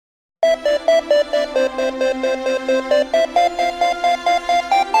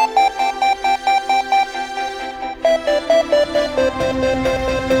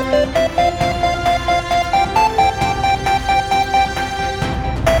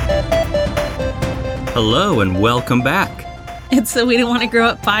Hello and welcome back. It's the We Don't Want to Grow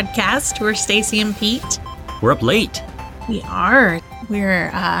Up podcast. We're Stacy and Pete. We're up late. We are. We're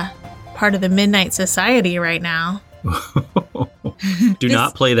part of the Midnight Society right now. Do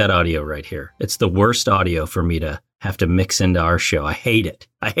not play that audio right here. It's the worst audio for me to have to mix into our show. I hate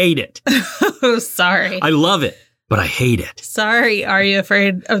it. Oh, sorry. I love it, but I hate it. Sorry, Are You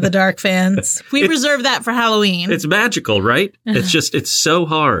Afraid of the Dark fans? We reserve that for Halloween. It's magical, right? It's so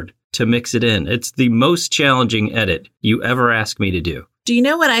hard to mix it in. It's the most challenging edit you ever ask me to do. Do you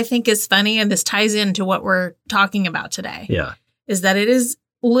know what I think is funny? And this ties into what we're talking about today. Yeah. Is that it is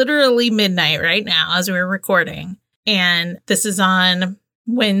literally midnight right now as we're recording. And this is on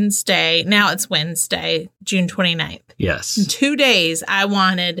Wednesday. Now it's Wednesday, June 29th. Yes. In 2 days, I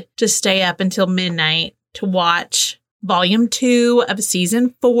wanted to stay up until midnight to watch Volume 2 of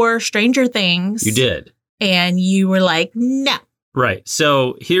Season 4, Stranger Things. You did. And you were like, no. Right.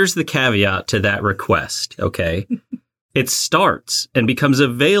 So here's the caveat to that request, okay? It starts and becomes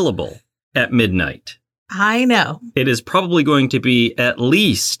available at midnight. I know. It is probably going to be at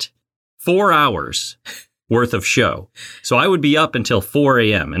least 4 hours worth of show. So I would be up until 4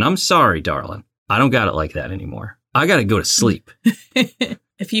 a.m. And I'm sorry, darling. I don't got it like that anymore. I got to go to sleep.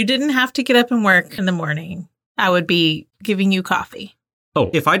 If you didn't have to get up and work in the morning, I would be giving you coffee. Oh,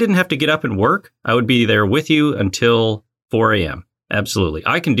 if I didn't have to get up and work, I would be there with you until 4 a.m. Absolutely.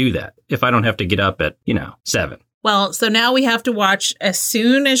 I can do that if I don't have to get up at, 7. Well, so now we have to watch as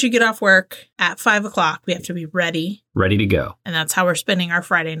soon as you get off work at 5 o'clock. We have to be ready. Ready to go. And that's how we're spending our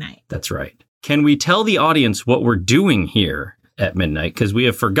Friday night. That's right. Can we tell the audience what we're doing here at midnight? Because we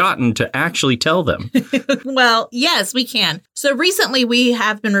have forgotten to actually tell them. Well, yes, we can. So recently we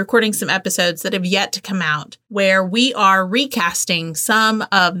have been recording some episodes that have yet to come out where we are recasting some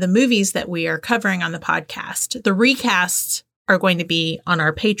of the movies that we are covering on the podcast. The recasts are going to be on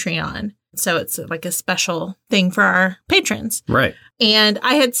our Patreon. So it's like a special thing for our patrons. Right. And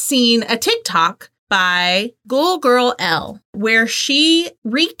I had seen a TikTok by Ghoul Girl L where she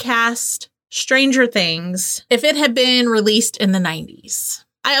recast Stranger Things if it had been released in the 90s.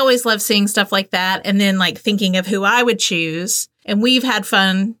 I always love seeing stuff like that and then thinking of who I would choose. And we've had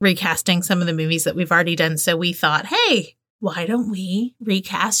fun recasting some of the movies that we've already done. So we thought, hey, why don't we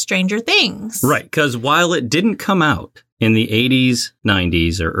recast Stranger Things? Right. Because while it didn't come out in the 80s,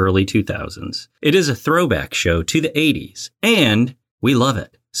 90s, or early 2000s, it is a throwback show to the 80s. And we love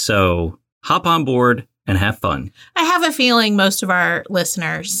it. So hop on board and have fun. I have a feeling most of our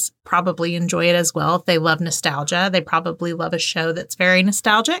listeners probably enjoy it as well. If they love nostalgia, they probably love a show that's very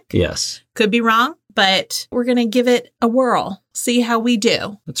nostalgic. Yes. Could be wrong, but we're going to give it a whirl. See how we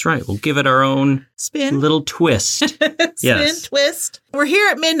do. That's right. We'll give it our own little twist. Spin, twist. We're here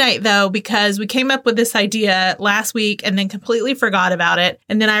at midnight, though, because we came up with this idea last week and then completely forgot about it.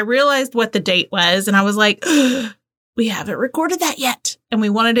 And then I realized what the date was, and I was like, we haven't recorded that yet. And we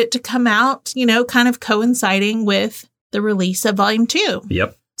wanted it to come out, kind of coinciding with the release of Volume 2.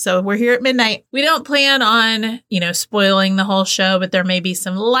 Yep. So we're here at midnight. We don't plan on, spoiling the whole show, but there may be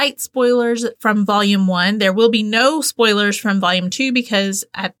some light spoilers from Volume 1. There will be no spoilers from Volume 2 because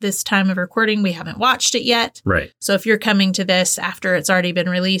at this time of recording, we haven't watched it yet. Right. So if you're coming to this after it's already been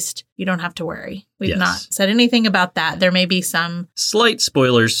released, you don't have to worry. We've not said anything about that. There may be some slight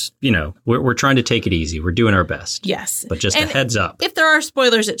spoilers. We're trying to take it easy. We're doing our best. Yes. But just a heads up. If there are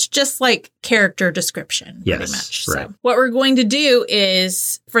spoilers, it's just like character description, pretty much. Right. So what we're going to do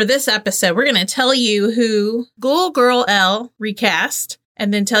is, for this episode, we're going to tell you who Ghoul Girl L recast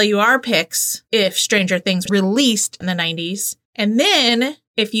and then tell you our picks if Stranger Things released in the 90s. And then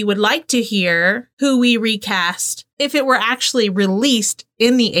if you would like to hear who we recast, if it were actually released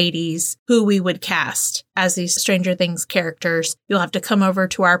in the 80s, who we would cast as these Stranger Things characters, you'll have to come over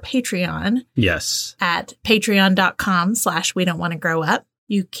to our Patreon. Yes. At patreon.com/we don't want to grow up.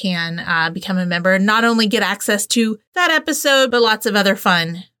 You can become a member and not only get access to that episode, but lots of other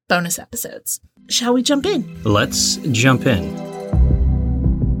fun bonus episodes. Shall we jump in? Let's jump in.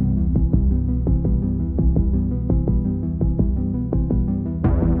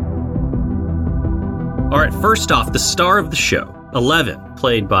 All right, first off, the star of the show, 11,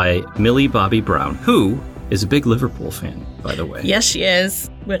 played by Millie Bobby Brown, who is a big Liverpool fan, by the way. Yes, she is,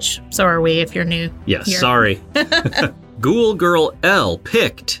 which so are we if you're new. Yes, here. Sorry. Ghoul Girl L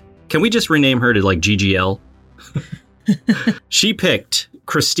picked, can we just rename her to GGL? She picked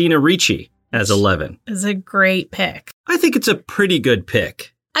Christina Ricci as 11. It's a great pick. I think it's a pretty good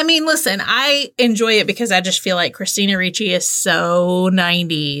pick. I mean, listen, I enjoy it because I just feel like Christina Ricci is so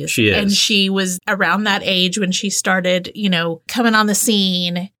 90s. She is. And she was around that age when she started, coming on the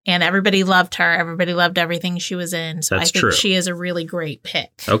scene, and everybody loved her. Everybody loved everything she was in. So That's I think true. she is a really great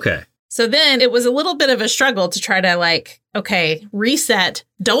pick. Okay. So then it was a little bit of a struggle to try to reset.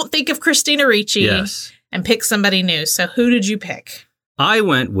 Don't think of Christina Ricci Yes. and pick somebody new. So who did you pick? I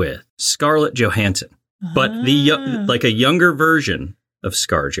went with Scarlett Johansson, but a younger version of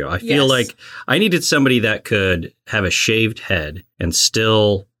ScarJo. I feel Yes. like I needed somebody that could have a shaved head and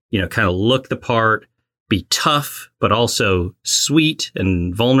still, kind of look the part, be tough, but also sweet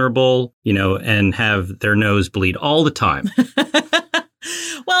and vulnerable, and have their nose bleed all the time.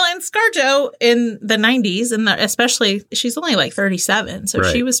 Well, and ScarJo in the 90s, and especially, she's only like 37, so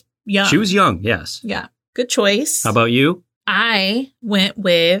Right. she was young. She was young, yes. Yeah. Good choice. How about you? I went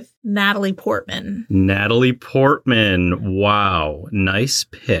with Natalie Portman. Natalie Portman. Wow. Nice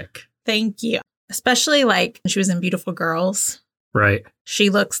pick. Thank you. Especially when she was in Beautiful Girls. Right. She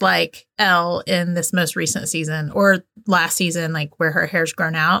looks like Elle in this most recent season or last season, where her hair's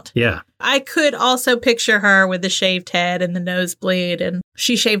grown out. Yeah. I could also picture her with the shaved head and the nosebleed, and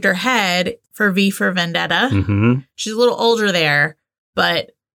she shaved her head for V for Vendetta. Mm-hmm. She's a little older there,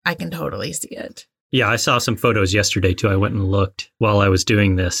 but I can totally see it. Yeah, I saw some photos yesterday, too. I went and looked while I was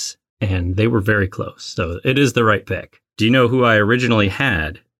doing this, and they were very close. So it is the right pick. Do you know who I originally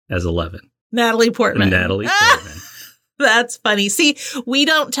had as 11? Natalie Portman. Natalie Portman. That's funny. See, we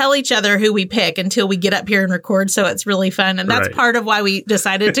don't tell each other who we pick until we get up here and record, so it's really fun. And that's Right. part of why we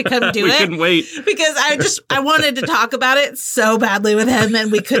decided to come do We it. couldn't wait. Because I wanted to talk about it so badly with him,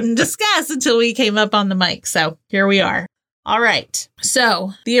 and we couldn't discuss until we came up on the mic. So here we are. All right.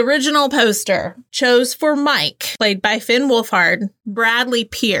 So the original poster chose for Mike, played by Finn Wolfhard, Bradley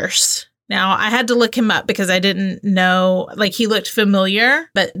Pierce. Now, I had to look him up because I didn't know, he looked familiar,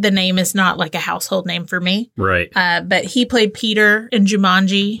 but the name is not a household name for me. Right. But he played Peter in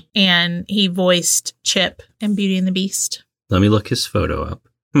Jumanji, and he voiced Chip in Beauty and the Beast. Let me look his photo up.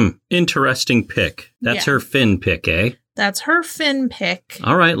 Interesting pick. That's Yeah. her Finn pick, eh? That's her Finn pick.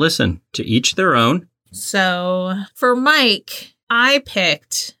 All right, listen. To each their own. So for Mike, I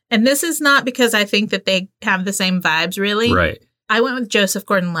picked, and this is not because I think that they have the same vibes, really. Right. I went with Joseph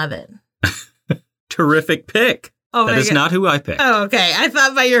Gordon-Levitt. Terrific pick. Oh, That my is God. not who I picked. Oh, okay. I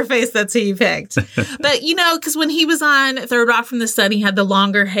thought by your face that's who you picked. But, because when he was on Third Rock from the Sun, he had the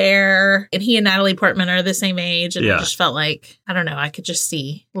longer hair, and he and Natalie Portman are the same age. And Yeah. I just felt like, I don't know, I could just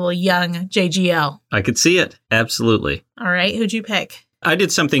see a little young JGL. I could see it. Absolutely. All right. Who'd you pick? I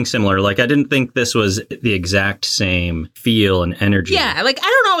did something similar. I didn't think this was the exact same feel and energy. Yeah. I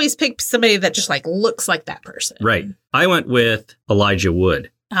don't always pick somebody that just looks like that person. Right. I went with Elijah Wood.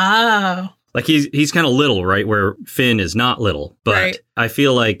 Oh. He's kind of little, right? Where Finn is not little, but Right. I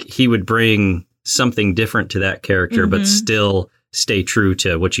feel like he would bring something different to that character, but still stay true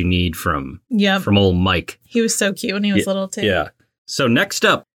to what you need from Yep. old Mike. He was so cute when he was little, too. Yeah. So next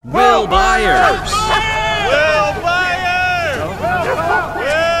up, Will Byers,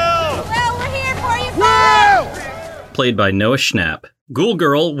 Well, we're here for you, Will! played by Noah Schnapp. Ghoul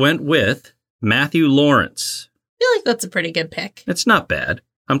Girl went with Matthew Lawrence. I feel like that's a pretty good pick. It's not bad.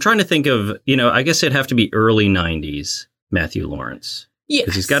 I'm trying to think of, I guess it'd have to be early 90s Matthew Lawrence. Yeah.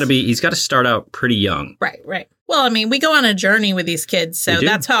 Because he's got to start out pretty young. Right. Well, we go on a journey with these kids. So We do.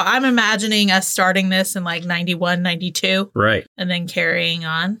 that's how I'm imagining us starting this in 91, 92, Right. and then carrying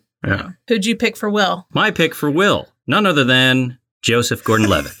on. Yeah. Who'd you pick for Will? My pick for Will, none other than Joseph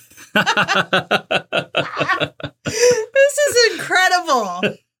Gordon-Levitt. This is incredible.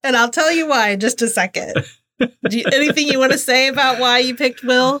 And I'll tell you why in just a second. Anything you want to say about why you picked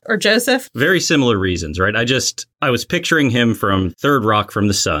Will or Joseph? Very similar reasons, right? I was picturing him from Third Rock from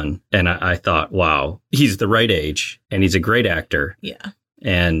the Sun, and I thought, wow, he's the right age, and he's a great actor, Yeah.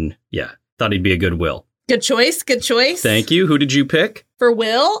 and thought he'd be a good Will. Good choice. Good choice. Thank you. Who did you pick? For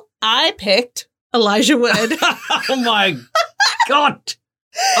Will, I picked Elijah Wood. Oh my God.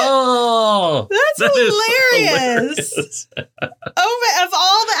 Oh, That's that is hilarious. Of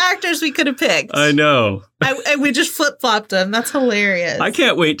all the actors we could have picked, I know. and we just flip flopped them. That's hilarious. I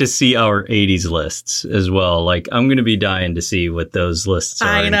can't wait to see our 80s lists as well. I'm going to be dying to see what those lists are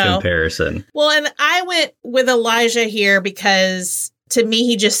I in know. comparison. Well, and I went with Elijah here because to me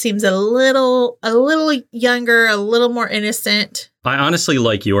he just seems a little younger, a little more innocent. I honestly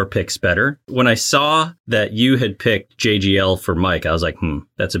like your picks better. When I saw that you had picked JGL for Mike, I was like,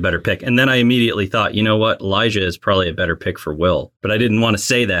 that's a better pick. And then I immediately thought, you know what? Elijah is probably a better pick for Will. But I didn't want to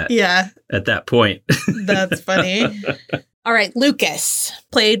say that Yeah, at that point. that's funny. All right, Lucas,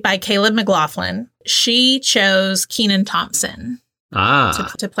 played by Caleb McLaughlin. She chose Kenan Thompson.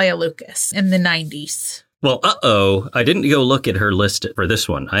 to play a Lucas in the 90s. Well, I didn't go look at her list for this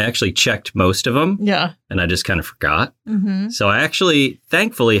one. I actually checked most of them. Yeah. And I just kind of forgot. Mm-hmm. So I actually,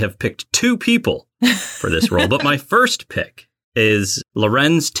 thankfully, have picked 2 people for this role. But my first pick is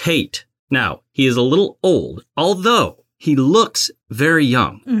Lorenz Tate. Now, he is a little old, although he looks very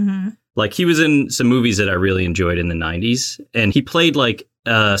young. Mm-hmm. Like, he was in some movies that I really enjoyed in the 90s. And he played like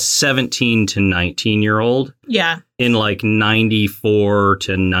a 17 to 19-year-old. Yeah. In like 94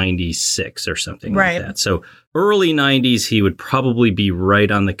 to 96 or something right. like that. So early 90s, he would probably be right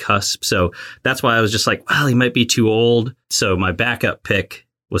on the cusp. So that's why I was just like, well, he might be too old. So my backup pick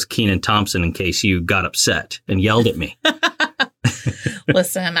was Kenan Thompson in case you got upset and yelled at me.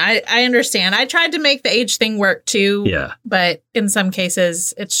 Listen, I understand. I tried to make the age thing work too. Yeah. But in some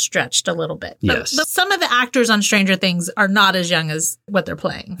cases, it's stretched a little bit. Yes. But some of the actors on Stranger Things are not as young as what they're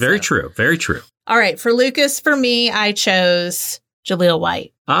playing. Very true. Very true. All right. For Lucas, for me, I chose Jaleel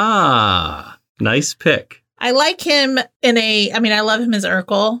White. Ah, nice pick. I like him I love him as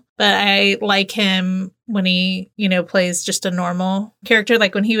Urkel, but I like him when he, plays just a normal character.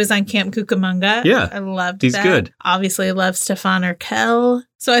 Like when he was on Camp Cucamonga. Yeah. I loved He's that. good. Obviously love Stefan Urkel.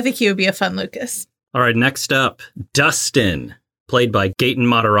 So I think he would be a fun Lucas. All right. Next up, Dustin, played by Gaten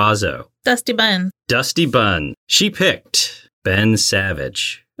Matarazzo. Dusty Bun. Dusty Bun. She picked Ben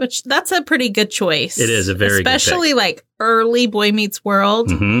Savage. Which that's a pretty good choice. It is a very good pick. Especially like early Boy Meets World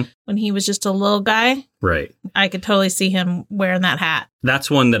Mm-hmm. when he was just a little guy. Right. I could totally see him wearing that hat. That's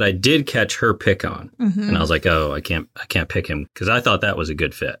one that I did catch her pick on. Mm-hmm. And I was like, oh, I can't pick him because I thought that was a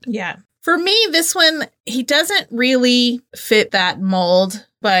good fit. Yeah. For me, this one, he doesn't really fit that mold,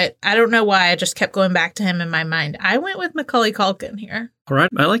 but I don't know why I just kept going back to him in my mind. I went with Macaulay Culkin here. All right.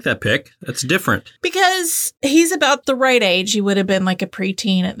 I like that pick. That's different. Because he's about the right age. He would have been like a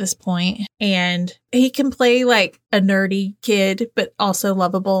preteen at this point. And he can play like a nerdy kid, but also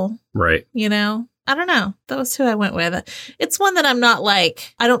lovable. Right. I don't know. That was who I went with. It's one that I'm not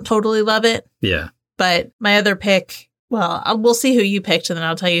like, I don't totally love it. Yeah. But my other pick, well, we'll see who you picked and then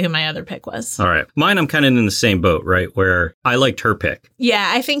I'll tell you who my other pick was. All right. Mine, I'm kind of in the same boat, right? Where I liked her pick.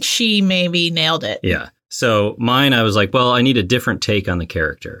 Yeah, I think she maybe nailed it. Yeah. So mine, I was like, well, I need a different take on the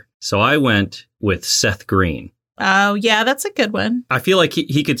character. So I went with Seth Green. Oh, yeah, that's a good one. I feel like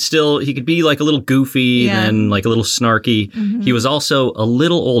he could be like a little goofy and like a little snarky. Mm-hmm. He was also a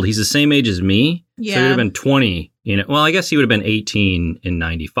little old. He's the same age as me. Yeah. So he would have been 20. Well, I guess he would have been 18 in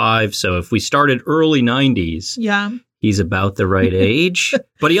 95. So if we started early 90s, yeah, he's about the right age.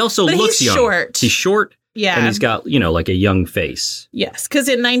 But he also looks he's young. Short. He's short. Yeah. And he's got, like a young face. Yes, because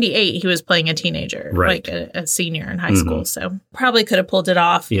in 98, he was playing a teenager, right. Like a senior in high school. So probably could have pulled it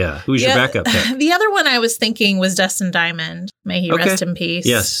off. Yeah. Who's your backup pick? The other one I was thinking was Dustin Diamond. May he rest in peace.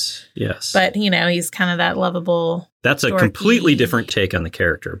 Yes. But, he's kind of that lovable. That's a dorky. completely different take on the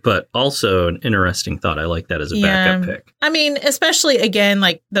character, but also an interesting thought. I like that as a backup pick. I mean, especially, again,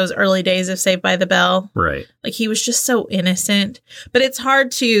 like those early days of Saved by the Bell. Right. Like, he was just so innocent. But it's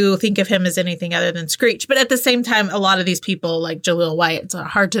hard to think of him as anything other than Screech. But at the same time, a lot of these people, like Jaleel White, it's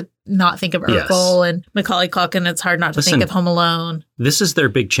hard to not think of Urkel and Macaulay Culkin. It's hard not to think of Home Alone. This is their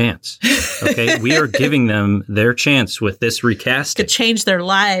big chance. Okay? We are giving them their chance with this recasting. Could change their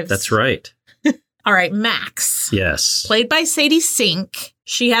lives. That's right. All right, Max. Yes. Played by Sadie Sink.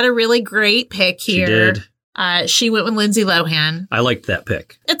 She had a really great pick here. She did. She went with Lindsay Lohan. I liked that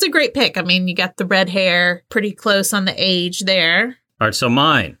pick. It's a great pick. I mean, you got the red hair, pretty close on the age there. All right, so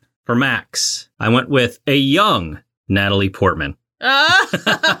mine, for Max, I went with a young Natalie Portman.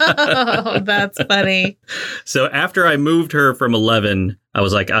 Oh, that's funny. So after I moved her from 11, I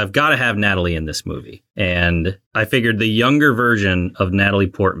was like, I've got to have Natalie in this movie. And I figured the younger version of Natalie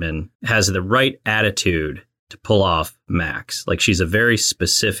Portman has the right attitude to pull off Max. Like, she's a very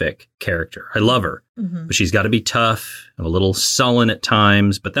specific character. I love her, but she's got to be tough and a little sullen at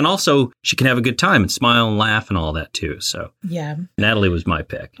times. But then also she can have a good time and smile and laugh and all that too. So yeah, Natalie was my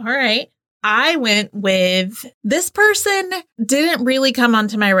pick. All right. I went with this person didn't really come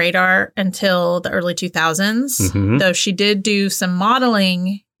onto my radar until the early 2000s, though she did do some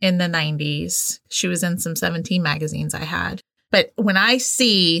modeling in the 90s. She was in some 17 magazines I had. But when I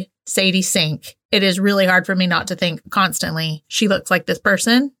see Sadie Sink, it is really hard for me not to think constantly, she looks like this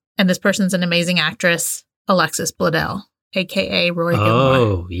person, and this person's an amazing actress, Alexis Bledel, a.k.a. Roy Gilmore.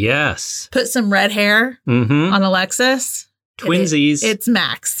 Oh, yes. Put some red hair on Alexis. Twinsies. It's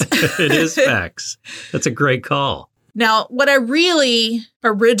Max. It is Max. That's a great call. Now, what I really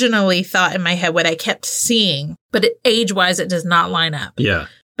originally thought in my head, what I kept seeing, but age-wise, it does not line up. Yeah.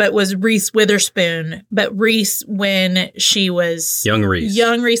 But was Reese Witherspoon. But Reese when she was... Young Reese.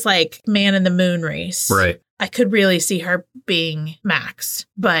 Young Reese, like Man in the Moon Reese. Right. I could really see her being Max.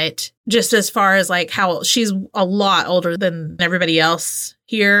 But just as far as like how she's a lot older than everybody else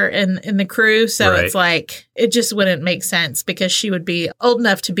here in the crew. So Right. it's like, it just wouldn't make sense because she would be old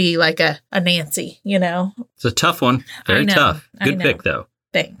enough to be like a Nancy, you know? It's a tough one. Very know. tough. I Good know. pick, though.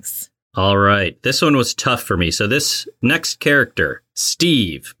 Thanks. All right. This one was tough for me. So this next character,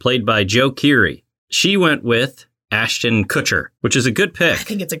 Steve, played by Joe Keery, she went with Ashton Kutcher, which is a good pick. I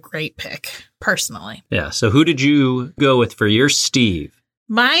think it's a great pick, personally. Yeah. So who did you go with for your Steve?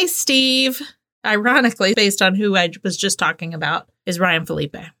 My Steve, ironically, based on who I was just talking about, is Ryan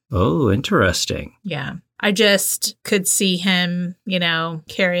Felipe. Oh, interesting. Yeah. I just could see him, you know,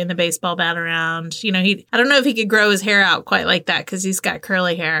 carrying the baseball bat around. You know, I don't know if he could grow his hair out quite like that because he's got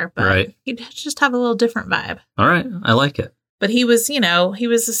curly hair, but Right. he'd just have a little different vibe. All right. I like it. But he was, you know, he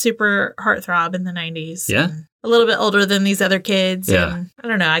was a super heartthrob in the 90s. Yeah. And a little bit older than these other kids. Yeah. And I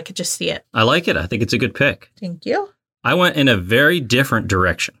don't know. I could just see it. I like it. I think it's a good pick. Thank you. I went in a very different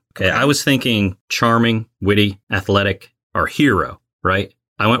direction. Okay. I was thinking charming, witty, athletic, our hero, right?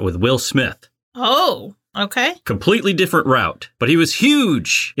 I went with Will Smith. Oh, okay. Completely different route, but he was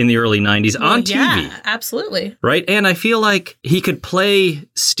huge in the early 90s on TV. Yeah, absolutely. Right. And I feel like he could play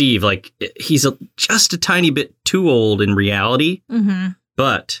Steve. Like he's just a tiny bit too old in reality. Mm-hmm.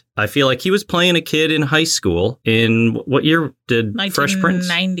 But I feel like he was playing a kid in high school in what year did Fresh Prince?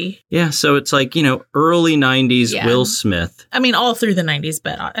 1990. Yeah. So it's like, you know, early 90s Yeah. Will Smith. I mean, all through the 90s,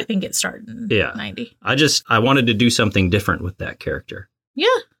 but I think it started in Yeah. 90. I wanted to do something different with that character Yeah,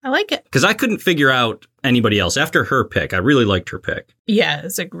 I like it. because I couldn't figure out anybody else after her pick. I really liked her pick. Yeah,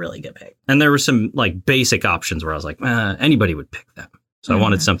 it's a really good pick. And there were some like basic options where I was like, anybody would pick them. So I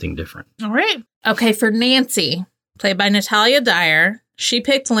wanted something different. All right. Okay, for Nancy, played by Natalia Dyer, she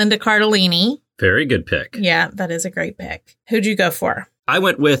picked Linda Cardellini. Very good pick. Yeah, that is a great pick. Who'd you go for? I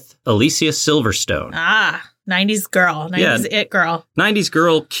went with Alicia Silverstone. 90s girl. 90s it girl. 90s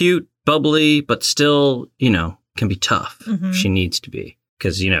girl, cute, bubbly, but still, you know, can be tough if she needs to be.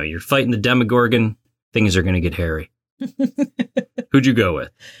 Because, you know, you're fighting the Demogorgon, things are going to get hairy. Who'd you go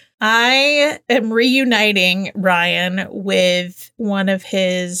with? I am reuniting Ryan with one of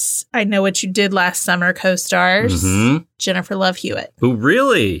his I Know What You Did Last Summer co-stars, Jennifer Love Hewitt. Oh,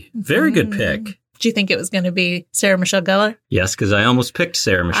 really? Very good pick. Do you think it was going to be Sarah Michelle Gellar? Yes, because I almost picked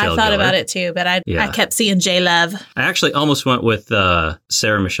Sarah Michelle I thought Gellar. about it too, but I Yeah. kept seeing J-Love. I actually almost went with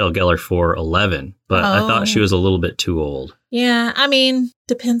Sarah Michelle Gellar for 11, but I thought she was a little bit too old. Yeah, I mean,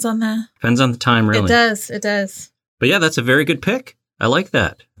 depends on the... Depends on the time, really. It does. But yeah, that's a very good pick. I like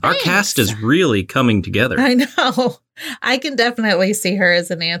that. Our Thanks. cast is really coming together. I know. I can definitely see her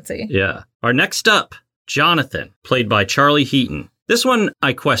as a Nancy. Yeah. Our next up, Jonathan, played by Charlie Heaton. This one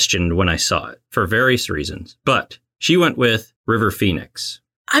I questioned when I saw it for various reasons, but she went with River Phoenix.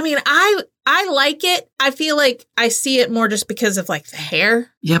 I mean, I like it. I feel like I see it more just because of like the hair.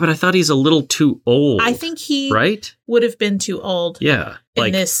 Yeah, but I thought he's a little too old. I think he right? would have been too old Yeah.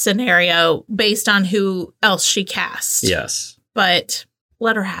 in this scenario based on who else she cast. Yes. But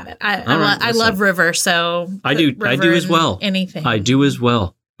let her have it. right, I love River, so I do River as in well. Anything. I do as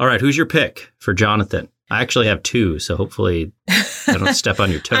well. All right, who's your pick for Jonathan? I actually have two, so hopefully I don't step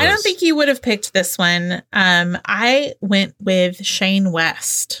on your toes. I don't think you would have picked this one. I went with Shane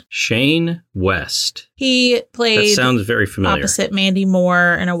West. Shane West. He That played sounds very familiar. opposite Mandy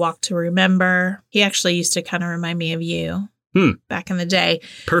Moore in A Walk to Remember. He actually used to kind of remind me of you back in the day.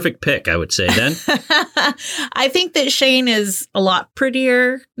 Perfect pick, I would say then. I think that Shane is a lot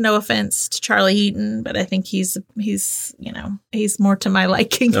prettier. No offense to Charlie Heaton, but I think he's more to my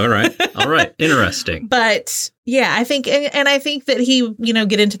liking. All right. Interesting. But yeah, I think, and I think that he,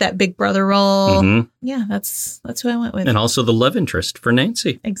 get into that big brother role. Mhm. Yeah, that's who I went with. And also the love interest for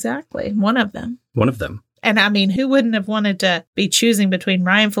Nancy. Exactly. One of them. One of them. And I mean, who wouldn't have wanted to be choosing between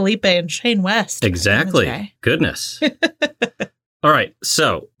Ryan Felipe and Shane West? Exactly. Goodness. All right.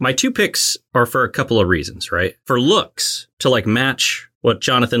 So my two picks are for a couple of reasons, right? For looks, to like match what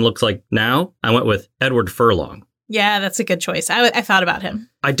Jonathan looks like now, I went with Edward Furlong. Yeah, that's a good choice. I thought about him.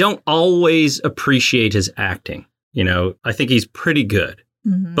 I don't always appreciate his acting. I think he's pretty good,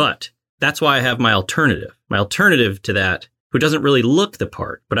 but that's why I have my alternative. My alternative to that, who doesn't really look the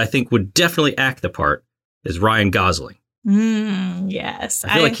part, but I think would definitely act the part, is Ryan Gosling. Yes.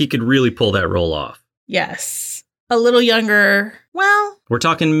 I feel like he could really pull that role off. Yes. A little younger. Well, We're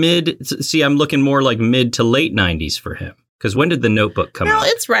talking I'm looking more like mid to late 90s for him. Because when did The Notebook come out? no,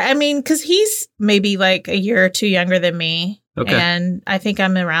 it's right. I mean, because he's maybe like a year or two younger than me. Okay. And I think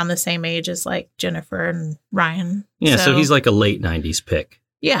I'm around the same age as like Jennifer and Ryan. Yeah, so he's like a late 90s pick.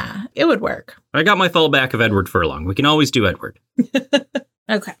 Yeah, it would work. I got my fallback of Edward Furlong. We can always do Edward.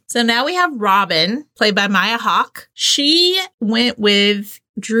 Okay. So now we have Robin, played by Maya Hawke. She went with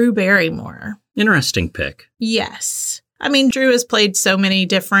Drew Barrymore. Interesting pick. Yes. I mean, Drew has played so many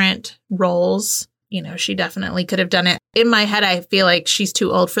different roles. You know, she definitely could have done it. In my head, I feel like she's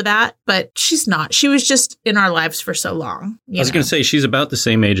too old for that, but she's not. She was just in our lives for so long. I was going to say, she's about the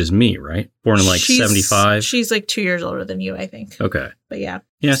same age as me, right? Born in 75. She's like 2 years older than you, I think. Okay. But yeah.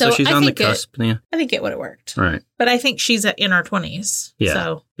 Yeah, so she's on the cusp. Yeah. I think it would have worked. Right. But I think she's in her 20s. Yeah.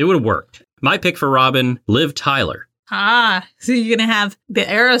 So. It would have worked. My pick for Robin, Liv Tyler. So you're going to have the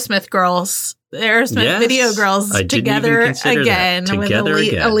Aerosmith girls. The Aerosmith video girls together again with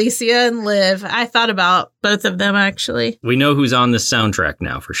Alicia and Liv. I thought about both of them, actually. We know who's on the soundtrack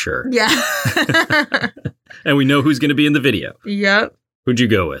now for sure. Yeah. And we know who's going to be in the video. Yep. Who'd you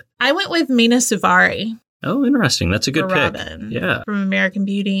go with? I went with Mina Suvari. Oh, interesting. That's a good pick. Robin. Yeah. From American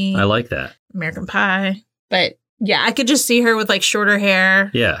Beauty. I like that. American Pie. But yeah, I could just see her with like shorter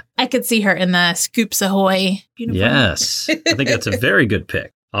hair. Yeah. I could see her in the Scoops Ahoy uniform. Yes. I think that's a very good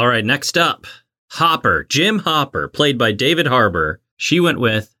pick. All right, next up. Hopper, Jim Hopper, played by David Harbour. She went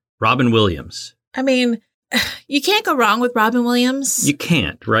with Robin Williams. I mean, you can't go wrong with Robin Williams. You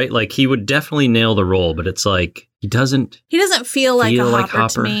can't, right? Like, he would definitely nail the role, but it's like, he doesn't feel like a Hopper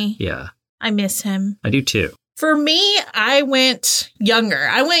to me. Yeah. I miss him. I do too. For me, I went younger.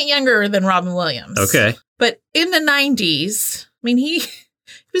 I went younger than Robin Williams. Okay. But in the 90s, I mean, he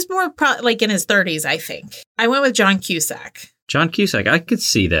was more like in his 30s, I think. I went with John Cusack. John Cusack, I could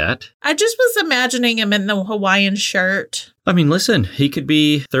see that. I just was imagining him in the Hawaiian shirt. I mean, listen, he could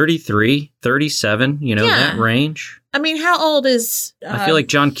be 33, 37, that range. I mean, how old is... I feel like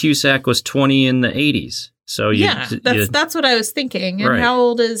John Cusack was 20 in the 80s. So that's what I was thinking. And right. How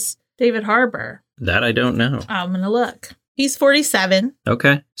old is David Harbour? That I don't know. I'm going to look. He's 47.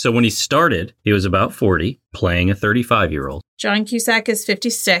 Okay. So when he started, he was about 40, playing a 35-year-old. John Cusack is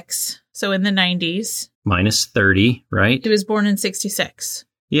 56, so in the 90s. Minus 30, right? He was born in 66.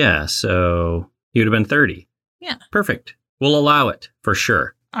 Yeah, so he would have been 30. Yeah. Perfect. We'll allow it, for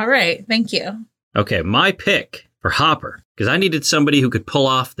sure. All right. Thank you. Okay, my pick for Hopper, because I needed somebody who could pull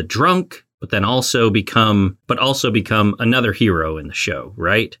off the drunk, but also become another hero in the show,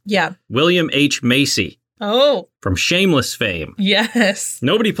 right? Yeah. William H. Macy. Oh. From Shameless fame. Yes.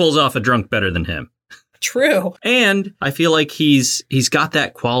 Nobody pulls off a drunk better than him. True. And I feel like he's got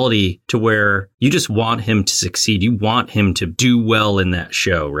that quality to where you just want him to succeed. You want him to do well in that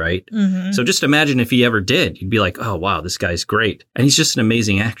show, right? Mm-hmm. So just imagine if he ever did. You'd be like, oh, wow, this guy's great. And he's just an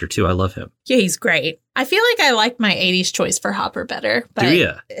amazing actor, too. I love him. Yeah, he's great. I feel like I like my 80s choice for Hopper better. But do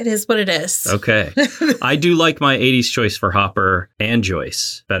you? It is what it is. Okay. I do like my 80s choice for Hopper and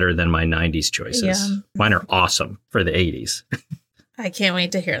Joyce better than my 90s choices. Yeah. Mine are awesome for the 80s. I can't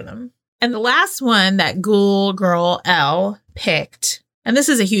wait to hear them. And the last one that Ghoul Girl L picked, and this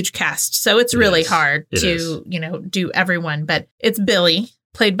is a huge cast, so it's really hard to, do everyone, but it's Billy,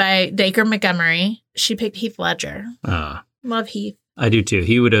 played by Dacre Montgomery. She picked Heath Ledger. Love Heath. I do too.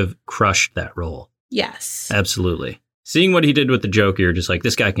 He would have crushed that role. Yes. Absolutely. Seeing what he did with the Joker, you're just like,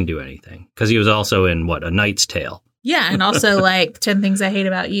 this guy can do anything. Because he was also in, A Knight's Tale. Yeah, and also like 10 Things I Hate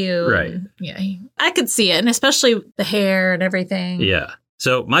About You. Right. And, yeah, I could see it, and especially the hair and everything. Yeah.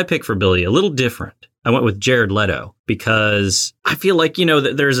 So my pick for Billy, a little different. I went with Jared Leto because I feel like,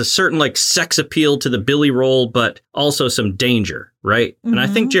 that there's a certain like sex appeal to the Billy role, but also some danger, right? Mm-hmm. And I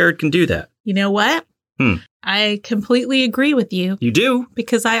think Jared can do that. You know what? I completely agree with you. You do?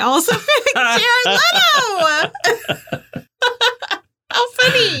 Because I also picked Jared Leto. How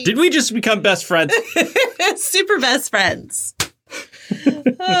funny. Did we just become best friends? Super best friends.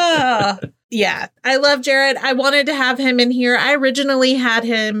 Yeah, I love Jared. I wanted to have him in here. I originally had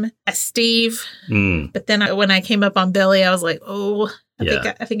him as Steve, but then when I came up on Billy, I was like,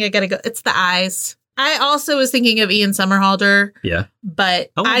 I think I gotta go. It's the eyes. I also was thinking of Ian Somerhalder. Yeah.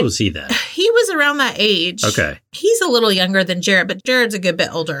 But how old was he then? He was around that age. Okay. He's a little younger than Jared, but Jared's a good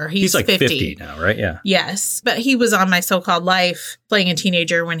bit older. He's like 50 now, right? Yeah. Yes. But he was on My So-Called Life playing a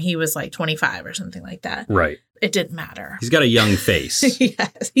teenager when he was like 25 or something like that. Right. It didn't matter. He's got a young face.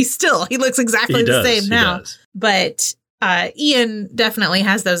 Yes. He looks exactly the same now. But Ian definitely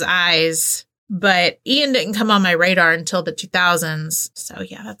has those eyes. But Ian didn't come on my radar until the 2000s. So,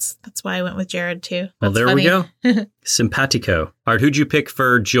 yeah, that's why I went with Jared, too. Well, there we go. Simpatico. All right, who'd you pick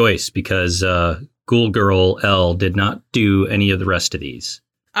for Joyce? Because Ghoul Girl L did not do any of the rest of these.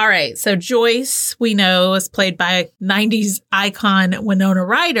 All right. So, Joyce, we know, is played by 90s icon Winona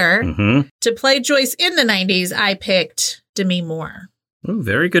Ryder. Mm-hmm. To play Joyce in the 90s, I picked Demi Moore. Ooh,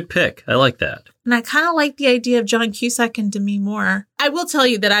 very good pick. I like that. And I kind of like the idea of John Cusack and Demi Moore. I will tell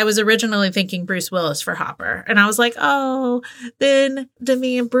you that I was originally thinking Bruce Willis for Hopper. And I was like, oh, then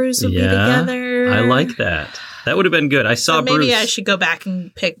Demi and Bruce would be together. I like that. That would have been good. I saw so maybe Bruce. I should go back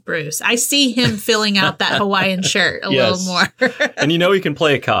and pick Bruce. I see him filling out that Hawaiian shirt a little more. And he can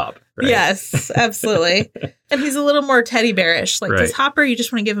play a cop. Right? Yes, absolutely. And he's a little more teddy bearish. Like this Hopper, you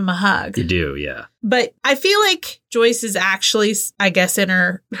just want to give him a hug. You do, yeah. But I feel like Joyce is actually, I guess,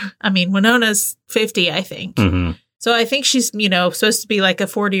 Winona's 50, I think. Mm-hmm. So I think she's, supposed to be like a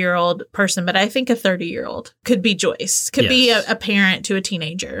 40-year-old person, but I think a 30-year-old could be Joyce. Could be a parent to a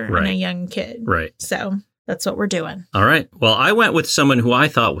teenager and a young kid. Right. So that's what we're doing. All right. Well, I went with someone who I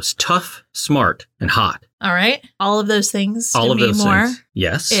thought was tough, smart, and hot. All right. All of those things. All of those things.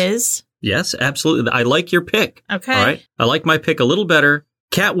 Yes. Is. Yes, absolutely. I like your pick. Okay. All right. I like my pick a little better.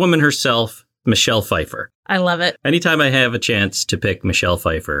 Catwoman herself, Michelle Pfeiffer. I love it. Anytime I have a chance to pick Michelle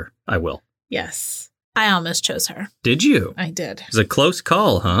Pfeiffer, I will. Yes. I almost chose her. Did you? I did. It was a close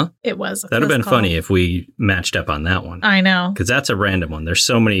call, huh? It was. That'd have been funny if we matched up on that one. I know. Because that's a random one. There's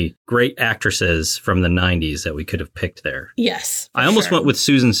so many great actresses from the 90s that we could have picked there. Yes. I almost went with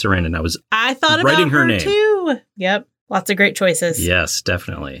Susan Sarandon. I thought writing about her name too. Yep. Lots of great choices. Yes,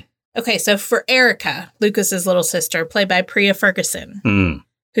 definitely. Okay, so for Erica, Lucas's little sister, played by Priya Ferguson,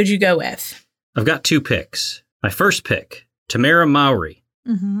 who'd you go with? I've got two picks. My first pick, Tamara Mowry.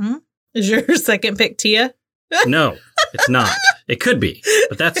 Mm-hmm. Is your second pick Tia? No, it's not. It could be,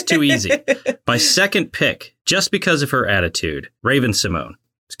 but that's too easy. My second pick, just because of her attitude, Raven Simone.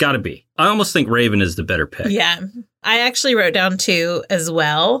 It's got to be. I almost think Raven is the better pick. Yeah. I actually wrote down two as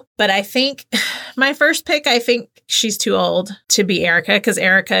well, but I think my first pick, I think she's too old to be Erica because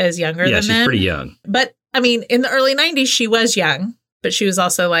Erica is younger than them. Yeah, she's pretty young. But in the early 90s, she was young, but she was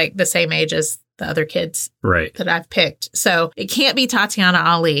also like the same age as the other kids that I've picked. So it can't be Tatiana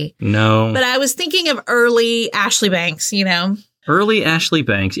Ali. No. But I was thinking of early Ashley Banks, Early Ashley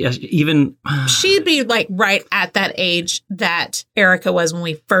Banks, yes, even... she'd be like right at that age that Erica was when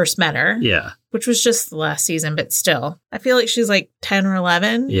we first met her. Yeah. Which was just the last season, but still. I feel like she's like 10 or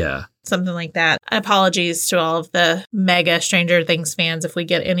 11. Yeah. Something like that. Apologies to all of the mega Stranger Things fans if we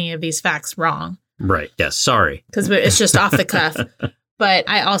get any of these facts wrong. Right. Yes. Sorry. Because it's just off the cuff. But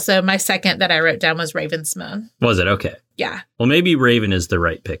my second that I wrote down was Raven Simone. Was it? Okay. Yeah. Well, maybe Raven is the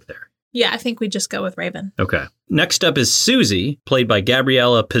right pick there. Yeah, I think we just go with Raven. Okay. Next up is Susie, played by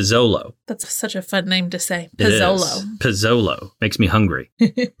Gabriella Pizzolo. That's such a fun name to say. Pizzolo. Pizzolo. Makes me hungry.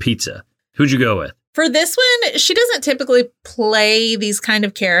 Pizza. Who'd you go with? For this one, she doesn't typically play these kind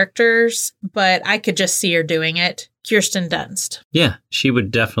of characters, but I could just see her doing it. Kirsten Dunst. Yeah, she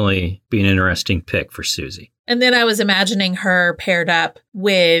would definitely be an interesting pick for Susie. And then I was imagining her paired up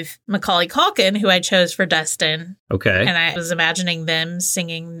with Macaulay Culkin, who I chose for Dustin. Okay. And I was imagining them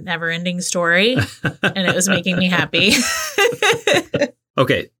singing Neverending Story, and it was making me happy.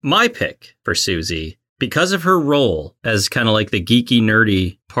 Okay, my pick for Susie, because of her role as kind of like the geeky,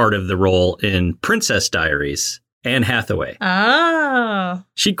 nerdy part of the role in Princess Diaries, Anne Hathaway. Oh.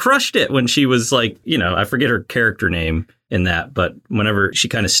 She crushed it when she was like, I forget her character name in that, but whenever she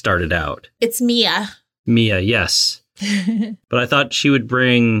kind of started out. It's Mia. Mia, yes. But I thought she would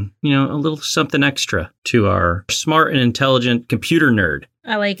bring, a little something extra to our smart and intelligent computer nerd.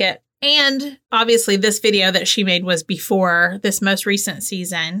 I like it. And obviously this video that she made was before this most recent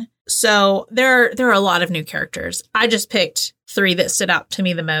season. So there are a lot of new characters. I just picked three that stood out to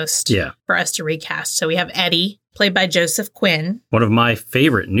me the most for us to recast. So we have Eddie, played by Joseph Quinn. One of my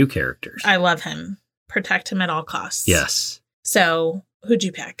favorite new characters. I love him. Protect him at all costs. Yes. So who'd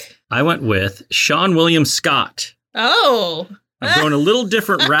you pick? I went with Sean William Scott. Oh. I'm going a little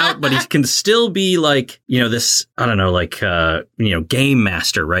different route, but he can still be like, this, I don't know, like, game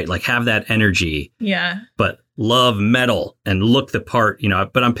master, right? Like have that energy. Yeah. But love metal and look the part,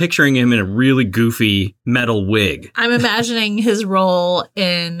 but I'm picturing him in a really goofy metal wig. I'm imagining his role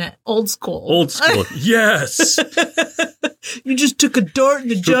in Old School. Old School. Yes. You just took a dart in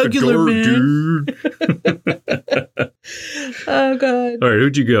the jugular, man. Dude. Oh, God. All right,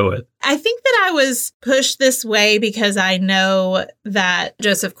 who'd you go with? I think that I was pushed this way because I know that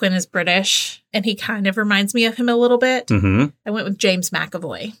Joseph Quinn is British, and he kind of reminds me of him a little bit. Mm-hmm. I went with James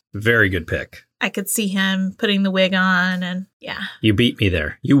McAvoy. Very good pick. I could see him putting the wig on, and yeah. You beat me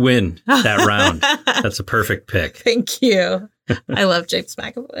there. You win that round. That's a perfect pick. Thank you. I love James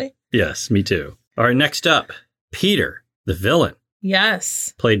McAvoy. Yes, me too. All right, next up, Peter, the villain.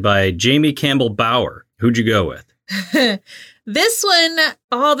 Yes. Played by Jamie Campbell Bower. Who'd you go with? This one,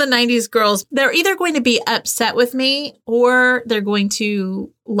 all the 90s girls, they're either going to be upset with me or they're going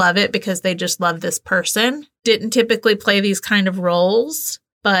to love it because they just love this person. Didn't typically play these kind of roles.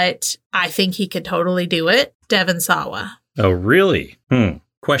 but I think he could totally do it. Devon Sawa. Oh, really?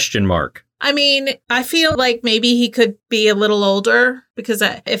 Question mark. I mean, I feel like maybe he could be a little older because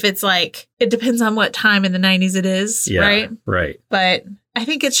if it's like, it depends on what time in the 90s it is, right? Right. But I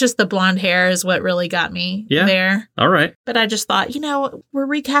think it's just the blonde hair is what really got me there. All right. But I just thought, we're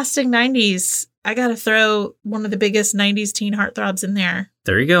recasting 90s. I got to throw one of the biggest 90s teen heartthrobs in there.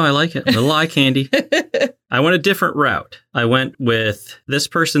 There you go. I like it. A little eye candy. I went a different route. I went with this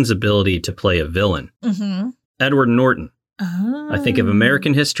person's ability to play a villain. Mm-hmm. Edward Norton. Oh. I think of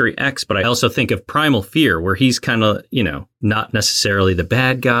American History X, but I also think of Primal Fear, where he's kind of, not necessarily the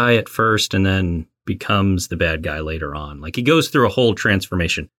bad guy at first and then becomes the bad guy later on. Like he goes through a whole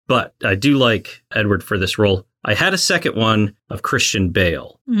transformation. But I do like Edward for this role. I had a second one of Christian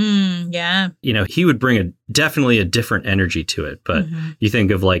Bale. Yeah. He would bring definitely a different energy to it. But you think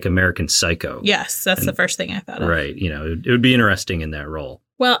of like American Psycho. Yes, that's the first thing I thought of. Right. It would be interesting in that role.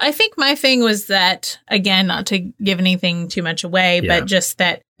 Well, I think my thing was that, again, not to give anything too much away, but just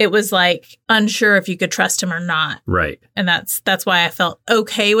that it was like unsure if you could trust him or not. Right. And that's why I felt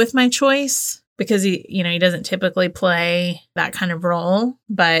okay with my choice, because he doesn't typically play that kind of role.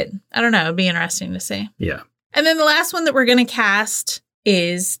 But I don't know. It'd be interesting to see. Yeah. And then the last one that we're going to cast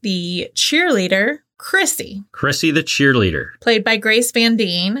is the cheerleader, Chrissy. Chrissy the cheerleader. Played by Grace Van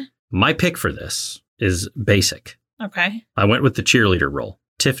Dien. My pick for this is basic. Okay. I went with the cheerleader role.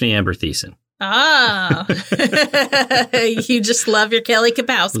 Tiffany Amber Thiessen. Ah. You just love your Kelly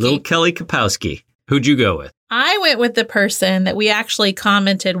Kapowski. Little Kelly Kapowski. Who'd you go with? I went with the person that we actually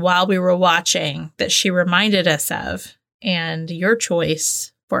commented while we were watching that she reminded us of. And your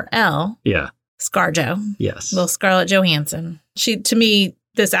choice for Elle. Yeah. ScarJo. Yes. Little Scarlett Johansson. To me,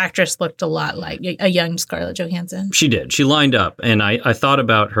 this actress looked a lot like a young Scarlett Johansson. She did. She lined up. And I thought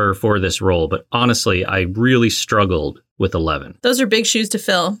about her for this role. But honestly, I really struggled with 11. Those are big shoes to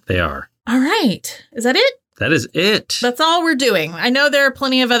fill. They are. All right. Is that it? That is it. That's all we're doing. I know there are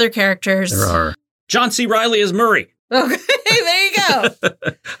plenty of other characters. There are. John C. Reilly is Murray. Okay, there you go.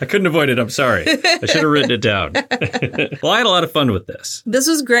 I couldn't avoid it. I'm sorry. I should have written it down. Well, I had a lot of fun with this. This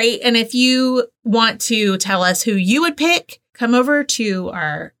was great. And if you want to tell us who you would pick, come over to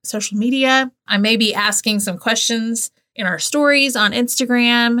our social media. I may be asking some questions in our stories on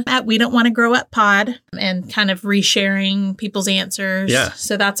Instagram at We Don't Want to Grow Up Pod and kind of resharing people's answers. Yeah.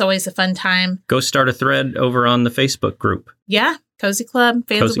 So that's always a fun time. Go start a thread over on the Facebook group. Yeah. Cozy Club,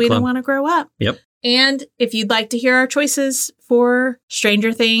 fans of We Don't Want to Grow Up. Yep. And if you'd like to hear our choices for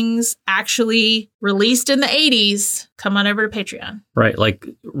Stranger Things actually released in the 80s, come on over to Patreon. Right. Like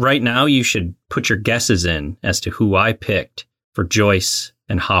right now, you should put your guesses in as to who I picked for Joyce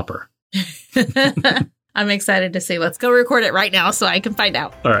and Hopper. I'm excited to see. Let's go record it right now so I can find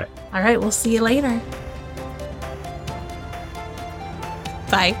out. All right. All right. We'll see you later.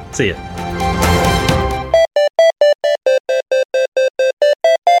 Bye. See ya.